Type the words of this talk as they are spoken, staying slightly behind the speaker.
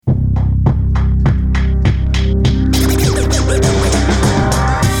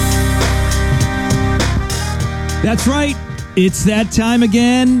That's right. It's that time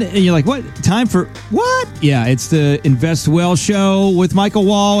again. And you're like, what? Time for what? Yeah, it's the Invest Well show with Michael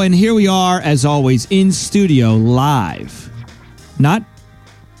Wall. And here we are, as always, in studio live. Not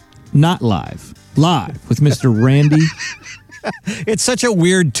live. Live with Mr. Randy. It's such a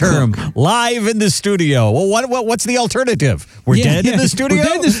weird term. Live in the studio. Well, what's the alternative? We're dead in the studio? We're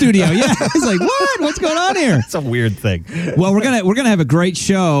dead in the studio, yeah. It's like, what? What's going on here? It's a weird thing. Well, we're gonna have a great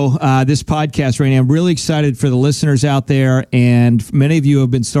show, this podcast, Randy. I'm really excited for the listeners out there, and many of you have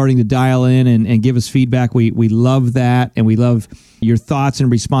been starting to dial in and give us feedback. We love that, and we love your thoughts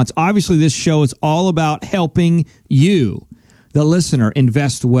and response. Obviously, this show is all about helping you, the listener,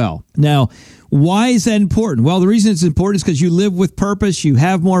 invest well. Now, why is that important? Well, the reason it's important is because you live with purpose, you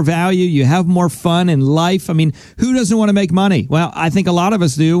have more value, you have more fun in life. I mean, who doesn't want to make money? Well, I think a lot of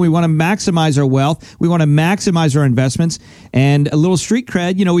us do. We want to maximize our wealth. We want to maximize our investments. And a little street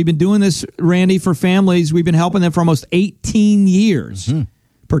cred, you know, we've been doing this, Randy, for families. We've been helping them for almost 18 years.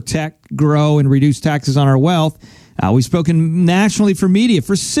 Protect, grow, and reduce taxes on our wealth. We've spoken nationally for media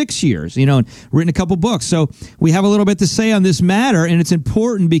for 6 years, you know, and written a couple books. So we have a little bit to say on this matter, and it's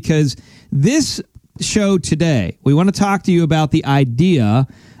important because this show today, we want to talk to you about the idea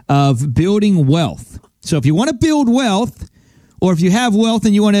of building wealth. So if you want to build wealth, or if you have wealth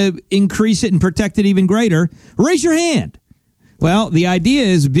and you want to increase it and protect it even greater, raise your hand. Well, the idea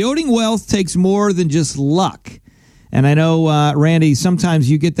is building wealth takes more than just luck. And I know, Randy, sometimes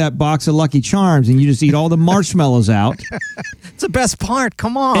you get that box of Lucky Charms and you just eat all the marshmallows out. It's the best part.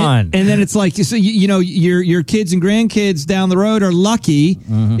 Come on. And then it's like, so you know, your kids and grandkids down the road are lucky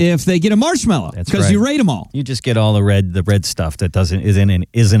if they get a marshmallow because you rate them all. You just get all the red stuff that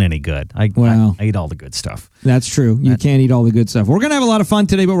isn't any good. I eat all the good stuff. That's true. You can't eat all the good stuff. We're going to have a lot of fun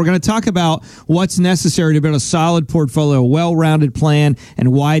today, but we're going to talk about what's necessary to build a solid portfolio, a well-rounded plan,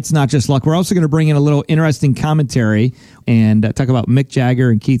 and why it's not just luck. We're also going to bring in a little interesting commentary and talk about Mick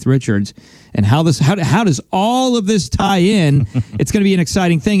Jagger and Keith Richards and how does all of this tie in. It's going to be an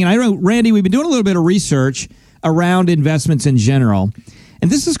exciting thing. And I know, Randy, we've been doing a little bit of research around investments in general.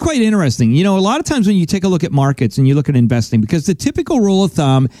 And this is quite interesting. You know, a lot of times when you take a look at markets and you look at investing, because the typical rule of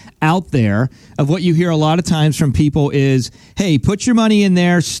thumb out there of what you hear a lot of times from people is, hey, put your money in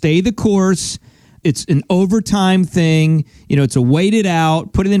there, stay the course. It's an overtime thing. You know, it's a waited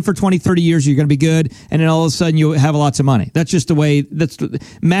out, put it in for 20, 30 years, you're going to be good. And then all of a sudden you have lots of money. That's just the way,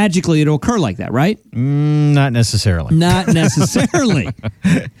 magically it'll occur like that, right? Not necessarily. Not necessarily.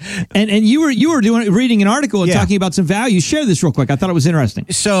 and you were reading an article and talking about some value. Share this real quick. I thought it was interesting.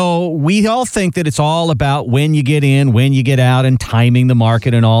 So we all think that it's all about when you get in, when you get out, and timing the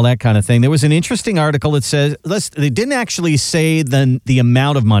market and all that kind of thing. There was an interesting article that says, they didn't actually say the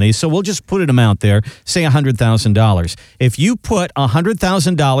amount of money, so we'll just put an amount there. Say $100,000. If you put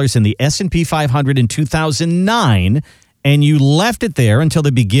 $100,000 in the S&P 500 in 2009 and you left it there until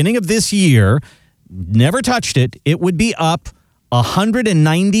the beginning of this year, never touched it, it would be up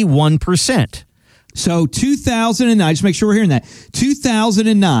 191%. So 2009, just make sure we're hearing that.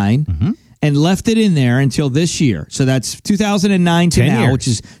 2009 and left it in there until this year. So that's 2009 to now, years. Which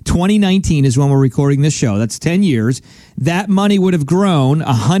is 2019 is when we're recording this show. That's 10 years. That money would have grown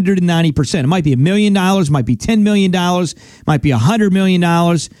 190%. It might be $1 million, might be $10 million, might be $100 million,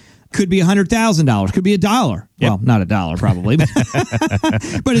 could be $100,000, could be $1. Yep. Well, not $1 probably,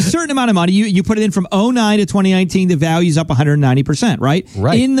 but a certain amount of money. You put it in from 2009 to 2019, the value's up 190%, right?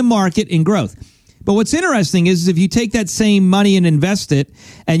 Right. In the market, in growth. But what's interesting is if you take that same money and invest it,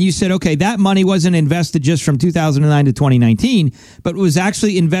 and you said, okay, that money wasn't invested just from 2009 to 2019, but was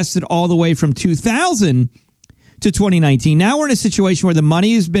actually invested all the way from 2000 to 2019. Now we're in a situation where the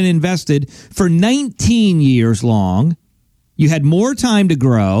money has been invested for 19 years long. You had more time to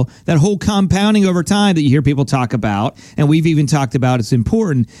grow. That whole compounding over time that you hear people talk about, and we've even talked about, it's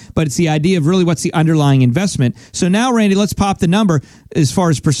important, but it's the idea of really what's the underlying investment. So now, Randy, let's pop the number as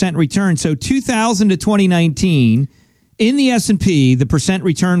far as percent return. So 2000 to 2019, in the S&P, the percent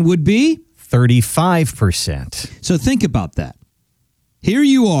return would be? 35%. So think about that. Here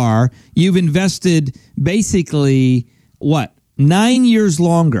you are, you've invested basically, 9 years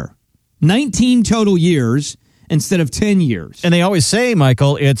longer, 19 total years, instead of 10 years. And they always say,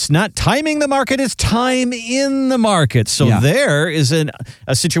 Michael, it's not timing the market, it's time in the market. So there is a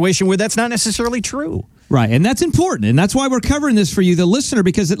situation where that's not necessarily true. Right, and that's important, and that's why we're covering this for you, the listener,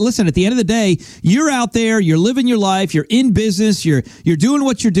 because, listen, at the end of the day, you're out there, you're living your life, you're in business, you're doing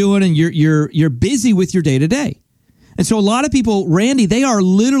what you're doing, and you're busy with your day-to-day. And so a lot of people, Randy, they are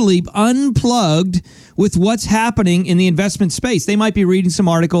literally unplugged with what's happening in the investment space. They might be reading some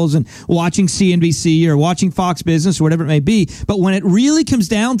articles and watching CNBC or watching Fox Business or whatever it may be. But when it really comes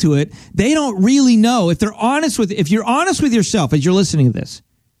down to it, they don't really know. If you're honest with yourself as you're listening to this,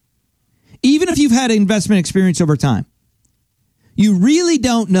 even if you've had investment experience over time, you really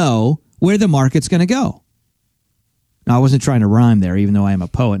don't know where the market's going to go. Now, I wasn't trying to rhyme there, even though I am a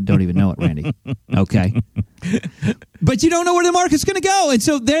poet and don't even know it, Randy. Okay. But you don't know where the market's going to go. And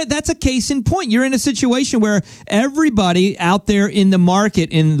so that's a case in point. You're in a situation where everybody out there in the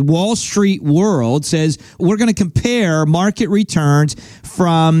market, in the Wall Street world, says we're going to compare market returns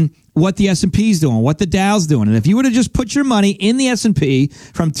from what the S&P is doing, what the Dow's doing. And if you would have just put your money in the S&P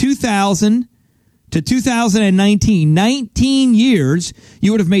from 2000 to 2019, 19 years,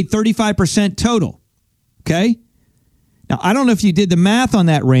 you would have made 35% total. Okay? Now, I don't know if you did the math on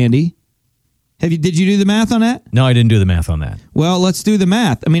that, Randy. Did you do the math on that? No, I didn't do the math on that. Well, let's do the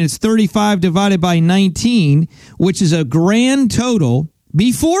math. I mean, it's 35 divided by 19, which is a grand total,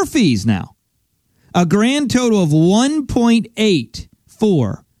 before fees now, a grand total of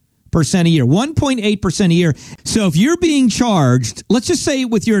 1.84% a year. 1.8% a year. So if you're being charged, let's just say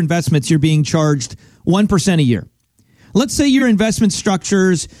with your investments, you're being charged 1% a year. Let's say your investment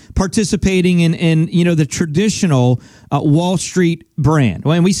structures participating in the traditional Wall Street brand.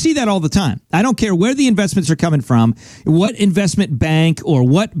 Well, and we see that all the time. I don't care where the investments are coming from, what investment bank or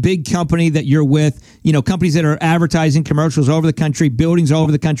what big company that you're with, companies that are advertising commercials all over the country, buildings all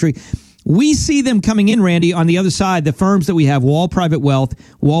over the country. We see them coming in, Randy, on the other side, the firms that we have, Wall Private Wealth,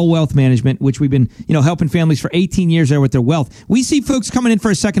 Wall Wealth Management, which we've been, helping families for 18 years there with their wealth. We see folks coming in for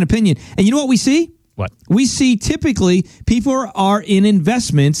a second opinion. And you know what we see? What? We see typically people are in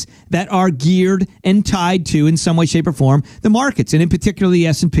investments that are geared and tied to, in some way, shape, or form, the markets, and in particular the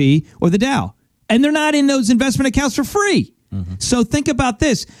S&P or the Dow. And they're not in those investment accounts for free. Mm-hmm. So think about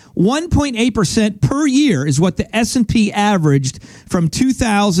this. 1.8% per year is what the S&P averaged from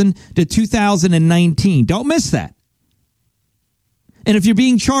 2000 to 2019. Don't miss that. And if you're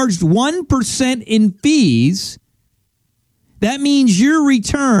being charged 1% in fees, that means your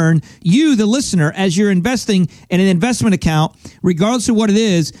return, you, the listener, as you're investing in an investment account, regardless of what it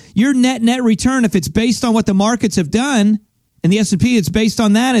is, your net return, if it's based on what the markets have done, and the S&P, it's based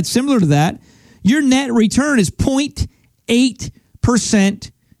on that, it's similar to that, your net return is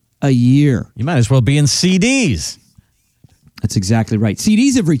 0.8% a year. You might as well be in CDs. That's exactly right.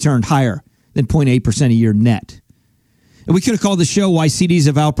 CDs have returned higher than 0.8% a year net. And we could have called the show Why CDs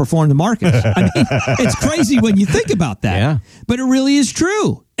Have Outperformed the Markets. I mean, it's crazy when you think about that. Yeah. But it really is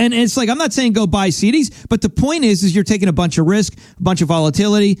true. And it's like, I'm not saying go buy CDs, but the point is you're taking a bunch of risk, a bunch of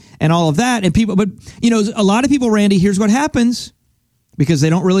volatility, and all of that. And people, but a lot of people, Randy, here's what happens. Because they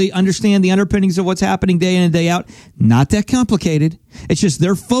don't really understand the underpinnings of what's happening day in and day out. Not that complicated. It's just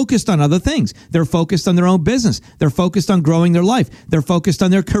they're focused on other things. They're focused on their own business. They're focused on growing their life. They're focused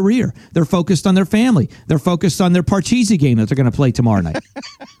on their career. They're focused on their family. They're focused on their Parcheesi game that they're going to play tomorrow night.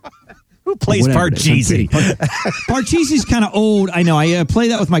 Who plays Parcheesi? Parcheesi's kind of old. I know. I play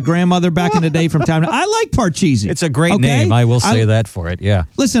that with my grandmother back in the day from time to time. I like Parcheesi. It's a great name. I will say that for it. Yeah.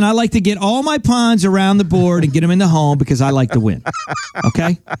 Listen, I like to get all my pawns around the board and get them in the home because I like to win.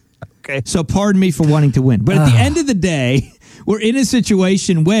 Okay? Okay. So pardon me for wanting to win. But at the end of the day, we're in a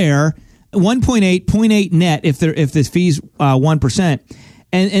situation where 0.8 net if this fee's 1%.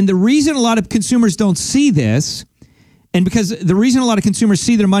 And the reason a lot of consumers don't see this, and because the reason a lot of consumers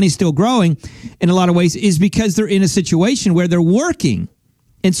see their money still growing in a lot of ways is because they're in a situation where they're working.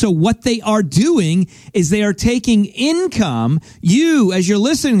 And so what they are doing is they are taking income. You, as you're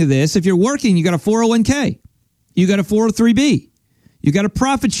listening to this, if you're working, you got a 401k, you got a 403b, you got a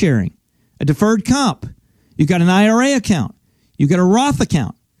profit sharing, a deferred comp, you got an IRA account, you got a Roth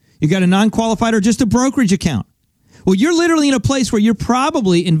account, you got a non-qualified or just a brokerage account. Well, you're literally in a place where you're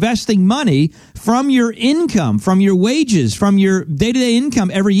probably investing money from your income, from your wages, from your day-to-day income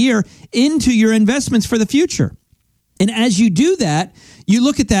every year into your investments for the future. And as you do that, you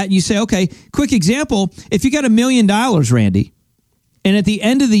look at that and you say, okay, quick example, if you got $1 million, Randy, and at the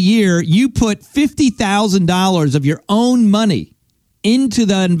end of the year, you put $50,000 of your own money into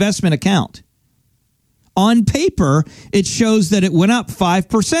the investment account, on paper, it shows that it went up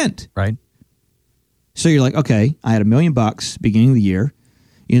 5%. Right. So you're like, okay, I had $1 million beginning of the year.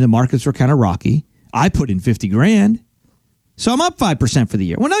 The markets were kind of rocky. I put in $50,000. So I'm up 5% for the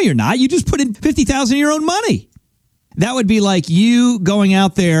year. Well, no, you're not. You just put in $50,000 of your own money. That would be like you going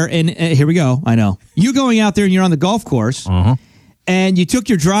out there and here we go. I know. You going out there and you're on the golf course and you took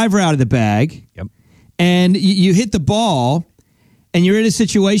your driver out of the bag and you hit the ball and you're in a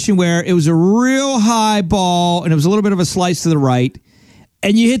situation where it was a real high ball and it was a little bit of a slice to the right,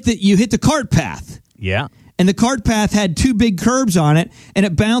 and you hit the cart path. Yeah. And the cart path had two big curbs on it, and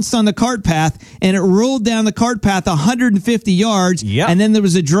it bounced on the cart path, and it rolled down the cart path 150 yards, and then there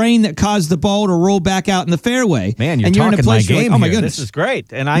was a drain that caused the ball to roll back out in the fairway. Man, you're and talking in a place my game like, oh my here. goodness. This is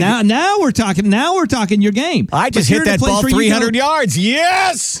great. And now we're talking your game. I just hit that ball 300 yards.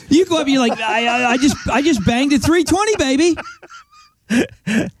 Yes. You go up, you're like, I just banged it 320, baby.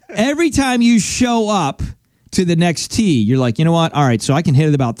 Every time you show up to the next tee, you're like, you know what? All right, so I can hit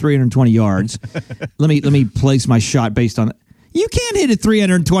it about 320 yards. Let me place my shot based on it. You can't hit it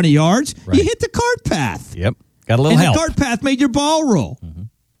 320 yards. Right. You hit the cart path. Yep. Got a little help. The cart path made your ball roll. Mm-hmm.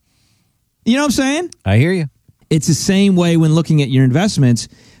 You know what I'm saying? I hear you. It's the same way when looking at your investments.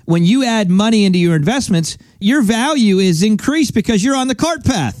 When you add money into your investments, your value is increased because you're on the cart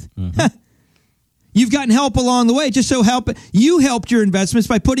path. Mm-hmm. You've gotten help along the way. Just so you helped your investments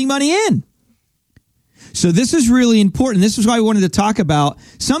by putting money in. So this is really important. This is why I wanted to talk about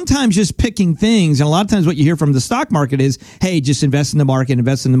sometimes just picking things. And a lot of times what you hear from the stock market is, hey, just invest in the market,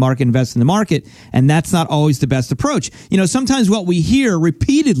 invest in the market, invest in the market. And that's not always the best approach. You know, sometimes what we hear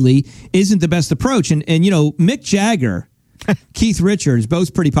repeatedly isn't the best approach. And you know, Mick Jagger, Keith Richards,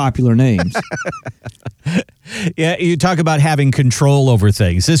 both pretty popular names. Yeah, you talk about having control over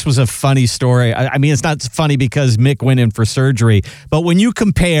things. This was a funny story. I mean, it's not funny because Mick went in for surgery, but when you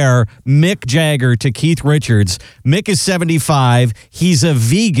compare Mick Jagger to Keith Richards, Mick is 75. He's a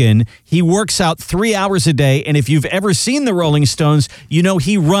vegan. He works out 3 hours a day, and if you've ever seen the Rolling Stones, you know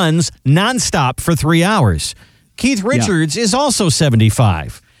he runs nonstop for 3 hours. Keith Richards is also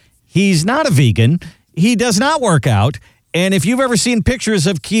 75. He's not a vegan. He does not work out. And if you've ever seen pictures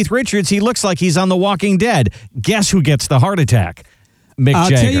of Keith Richards, he looks like he's on The Walking Dead. Guess who gets the heart attack? Mick Jagger.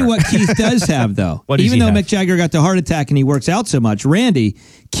 I'll tell you what Keith does have, though. Even though Mick Jagger got the heart attack and he works out so much, Randy,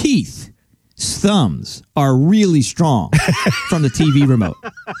 Keith's thumbs are really strong from the TV remote.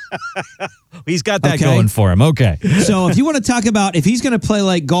 He's got that going for him. Okay. So if you want to talk about if he's going to play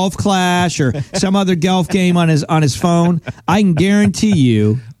like Golf Clash or some other golf game on his phone, I can guarantee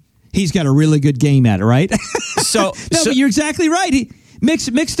you he's got a really good game at it, right? But you're exactly right.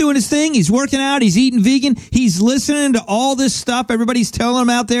 Mick's doing his thing. He's working out. He's eating vegan. He's listening to all this stuff. Everybody's telling him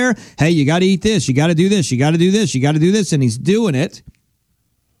out there, hey, you got to eat this. You got to do this. You got to do this. You got to do this. And he's doing it.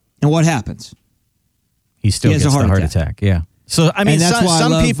 And what happens? He still gets the heart attack. Yeah. So, I mean,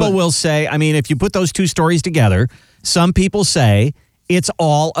 some people will say, I mean, if you put those two stories together, some people say it's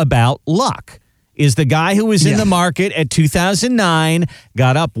all about luck. Is the guy who was in the market at 2009,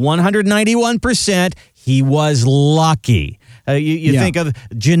 got up 191%. He was lucky. You think of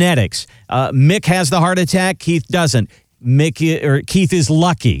genetics. Mick has the heart attack. Keith doesn't. Keith is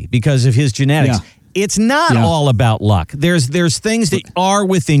lucky because of his genetics. Yeah. It's not all about luck. There's things that are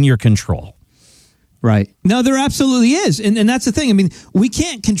within your control. Right. No, there absolutely is. And that's the thing. I mean, we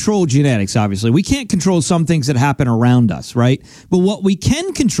can't control genetics, obviously. We can't control some things that happen around us, right? But what we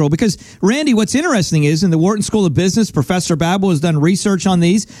can control, because, Randy, what's interesting is in the Wharton School of Business, Professor Babel has done research on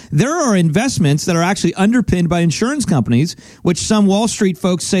these. There are investments that are actually underpinned by insurance companies, which some Wall Street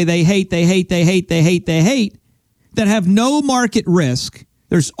folks say they hate, that have no market risk.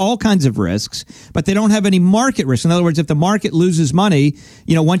 There's all kinds of risks, but they don't have any market risk. In other words, if the market loses money,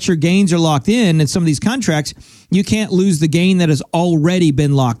 you know, once your gains are locked in some of these contracts, you can't lose the gain that has already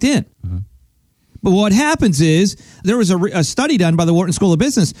been locked in. Mm-hmm. But what happens is there was a study done by the Wharton School of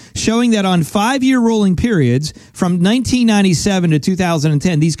Business showing that on 5-year rolling periods from 1997 to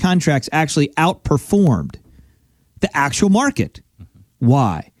 2010, these contracts actually outperformed the actual market. Mm-hmm.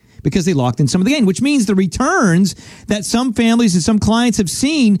 Why? Because they locked in some of the gain, which means the returns that some families and some clients have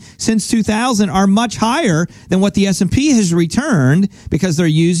seen since 2000 are much higher than what the S&P has returned because they're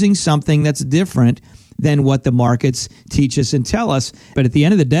using something that's different than what the markets teach us and tell us. But at the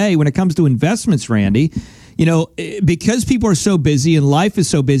end of the day, when it comes to investments, Randy, you know, because people are so busy and life is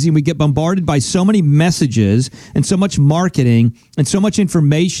so busy and we get bombarded by so many messages and so much marketing and so much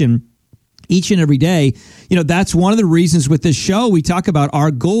information each and every day, you know, that's one of the reasons with this show, we talk about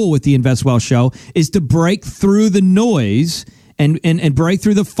our goal with the Invest Well show is to break through the noise and break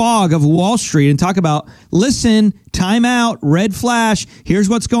through the fog of Wall Street and talk about, listen, time out, red flash, here's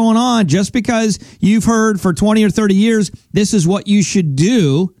what's going on. Just because you've heard for 20 or 30 years, this is what you should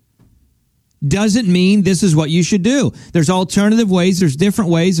do, doesn't mean this is what you should do. There's alternative ways. There's different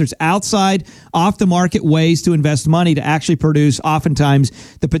ways. There's outside, off the market ways to invest money to actually produce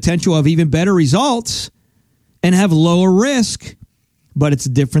oftentimes the potential of even better results and have lower risk but it's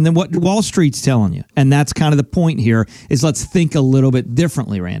different than what Wall Street's telling you. And that's kind of the point here is let's think a little bit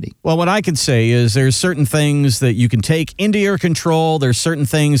differently, Randy. Well, what I can say is there's certain things that you can take into your control. There's certain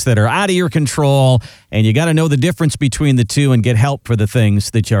things that are out of your control, and you got to know the difference between the two and get help for the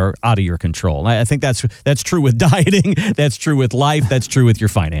things that are out of your control. I think that's true with dieting. That's true with life. That's true with your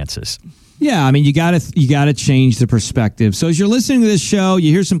finances. Yeah, I mean, you gotta change the perspective. So as you're listening to this show,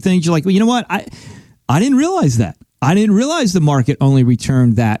 you hear some things, you're like, well, you know what? I didn't realize that. I didn't realize the market only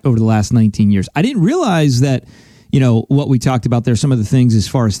returned that over the last 19 years. I didn't realize that, what we talked about there, some of the things as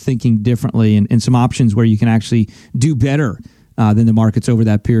far as thinking differently and some options where you can actually do better than the markets over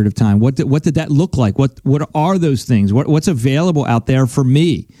that period of time. What did that look like? What are those things? What's available out there for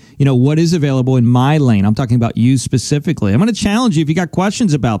me? What is available in my lane? I'm talking about you specifically. I'm going to challenge you if you got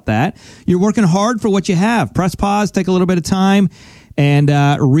questions about that. You're working hard for what you have. Press pause, take a little bit of time, and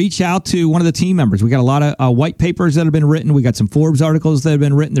reach out to one of the team members. We got a lot of white papers that have been written. We got some Forbes articles that have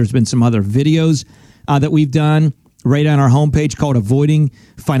been written. There's been some other videos that we've done right on our homepage called Avoiding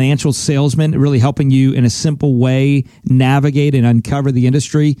Financial Salesmen, really helping you in a simple way navigate and uncover the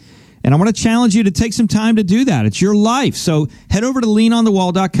industry. And I want to challenge you to take some time to do that. It's your life. So head over to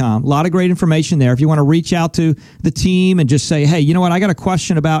leanonthewall.com. A lot of great information there. If you want to reach out to the team and just say, hey, you know what, I got a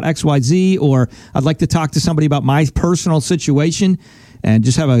question about XYZ, or I'd like to talk to somebody about my personal situation, and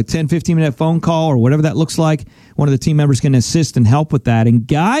just have a 10, 15-minute phone call or whatever that looks like. One of the team members can assist and help with that and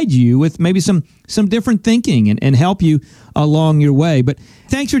guide you with maybe some different thinking and help you along your way. But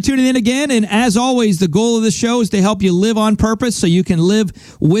thanks for tuning in again. And as always, the goal of the show is to help you live on purpose so you can live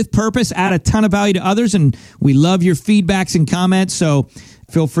with purpose, add a ton of value to others. And we love your feedbacks and comments. So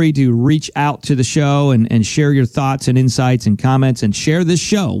feel free to reach out to the show and share your thoughts and insights and comments, and share this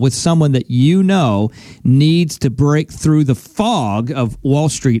show with someone that needs to break through the fog of Wall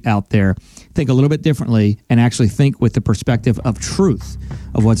Street out there, think a little bit differently, and actually think with the perspective of truth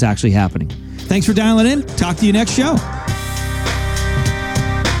of what's actually happening. Thanks for dialing in. Talk to you next show.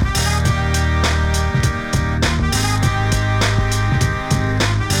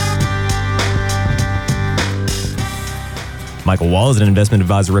 Michael Wall is an investment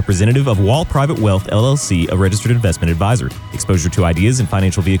advisor representative of Wall Private Wealth, LLC, a registered investment advisor. Exposure to ideas and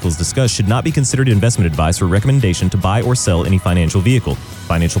financial vehicles discussed should not be considered investment advice or recommendation to buy or sell any financial vehicle.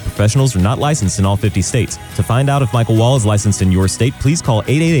 Financial professionals are not licensed in all 50 states. To find out if Michael Wall is licensed in your state, please call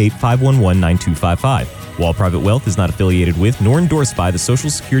 888-511-9255. Wall Private Wealth is not affiliated with nor endorsed by the Social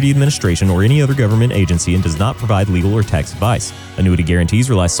Security Administration or any other government agency and does not provide legal or tax advice. Annuity guarantees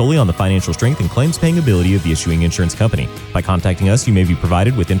rely solely on the financial strength and claims-paying ability of the issuing insurance company. By contacting us, you may be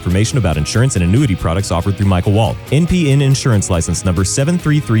provided with information about insurance and annuity products offered through Michael Wall. NPN Insurance License Number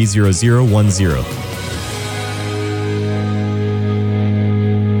 7330010.